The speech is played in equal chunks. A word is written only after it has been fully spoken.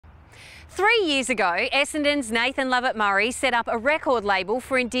3 years ago, Essendon's Nathan Lovett Murray set up a record label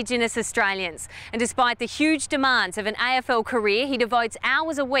for Indigenous Australians. And despite the huge demands of an AFL career, he devotes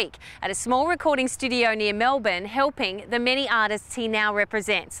hours a week at a small recording studio near Melbourne, helping the many artists he now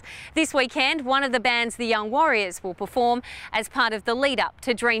represents. This weekend, one of the bands, the Young Warriors, will perform as part of the lead-up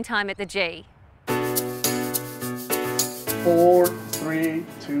to Dreamtime at the G. 4, 3,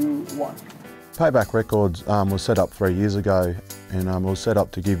 2, 1. Payback Records was set up 3 years ago, and it was set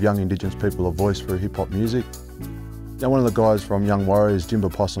up to give young Indigenous people a voice through hip-hop music. One of the guys from Young Warriors, Jimbo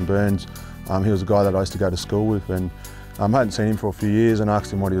Possum Burns, he was a guy that I used to go to school with, and I hadn't seen him for a few years and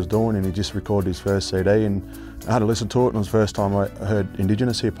asked him what he was doing, and he just recorded his first CD, and I had to listen to it, and it was the first time I heard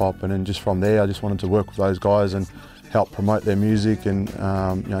Indigenous hip-hop, and then just from there I just wanted to work with those guys and help promote their music and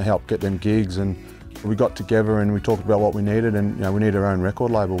help get them gigs. And we got together and we talked about what we needed, and we needed our own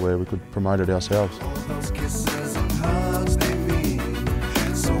record label where we could promote it ourselves.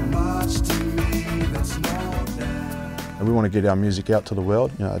 And we want to get our music out to the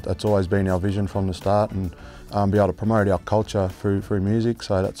world. That's always been our vision from the start, and be able to promote our culture through music.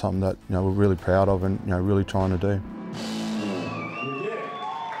 So that's something that we're really proud of and really trying to do.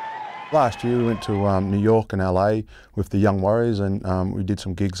 Last year we went to New York and LA with the Young Warriors, and we did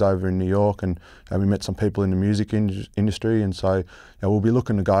some gigs over in New York, and we met some people in the music industry, and so we'll be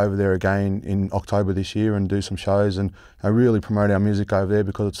looking to go over there again in October this year and do some shows and really promote our music over there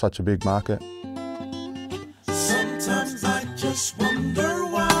because it's such a big market. Sometimes I just wonder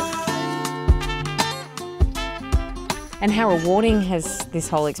why. And how rewarding has this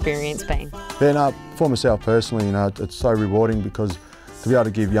whole experience been? Yeah, for myself personally, it's so rewarding because to be able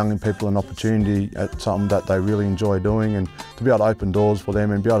to give young people an opportunity at something that they really enjoy doing, and to be able to open doors for them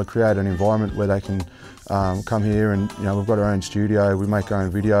and be able to create an environment where they can come here, and we've got our own studio, we make our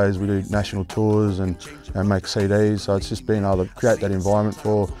own videos, we do national tours and make CDs, so it's just being able to create that environment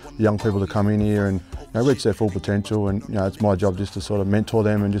for the young people to come in here and reach their full potential, and it's my job just to sort of mentor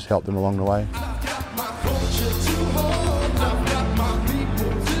them and just help them along the way.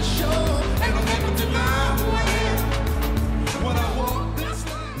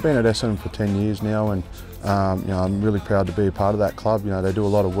 I've been at Essendon for 10 years now, and I'm really proud to be a part of that club. They do a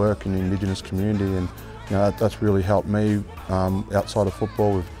lot of work in the Indigenous community, and that's really helped me outside of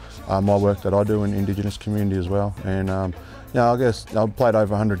football with my work that I do in the Indigenous community as well. And I guess I've played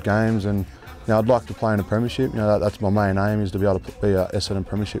over 100 games, and I'd like to play in a premiership. That's my main aim, is to be able to be an Essendon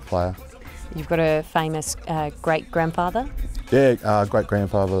premiership player. You've got a famous great-grandfather? Yeah,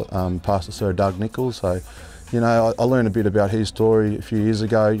 great-grandfather, Pastor Sir Doug Nichols. So, I learned a bit about his story a few years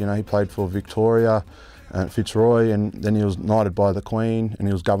ago. He played for Victoria and Fitzroy, and then he was knighted by the Queen, and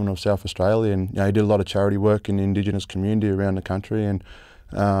he was Governor of South Australia, and he did a lot of charity work in the Indigenous community around the country, and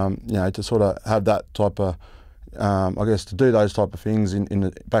to sort of have that type of, I guess, to do those type of things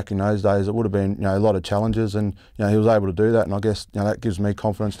back in those days, it would have been a lot of challenges, and he was able to do that, and I guess that gives me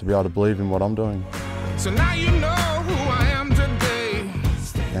confidence to be able to believe in what I'm doing. So now you know who I am today.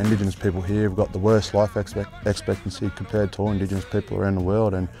 Indigenous people here have got the worst life expectancy compared to all Indigenous people around the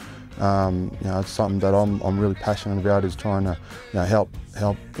world, and it's something that I'm really passionate about, is trying to help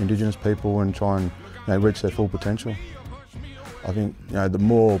Indigenous people and try and reach their full potential. I think the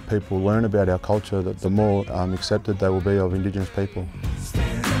more people learn about our culture, the more accepted they will be of Indigenous people.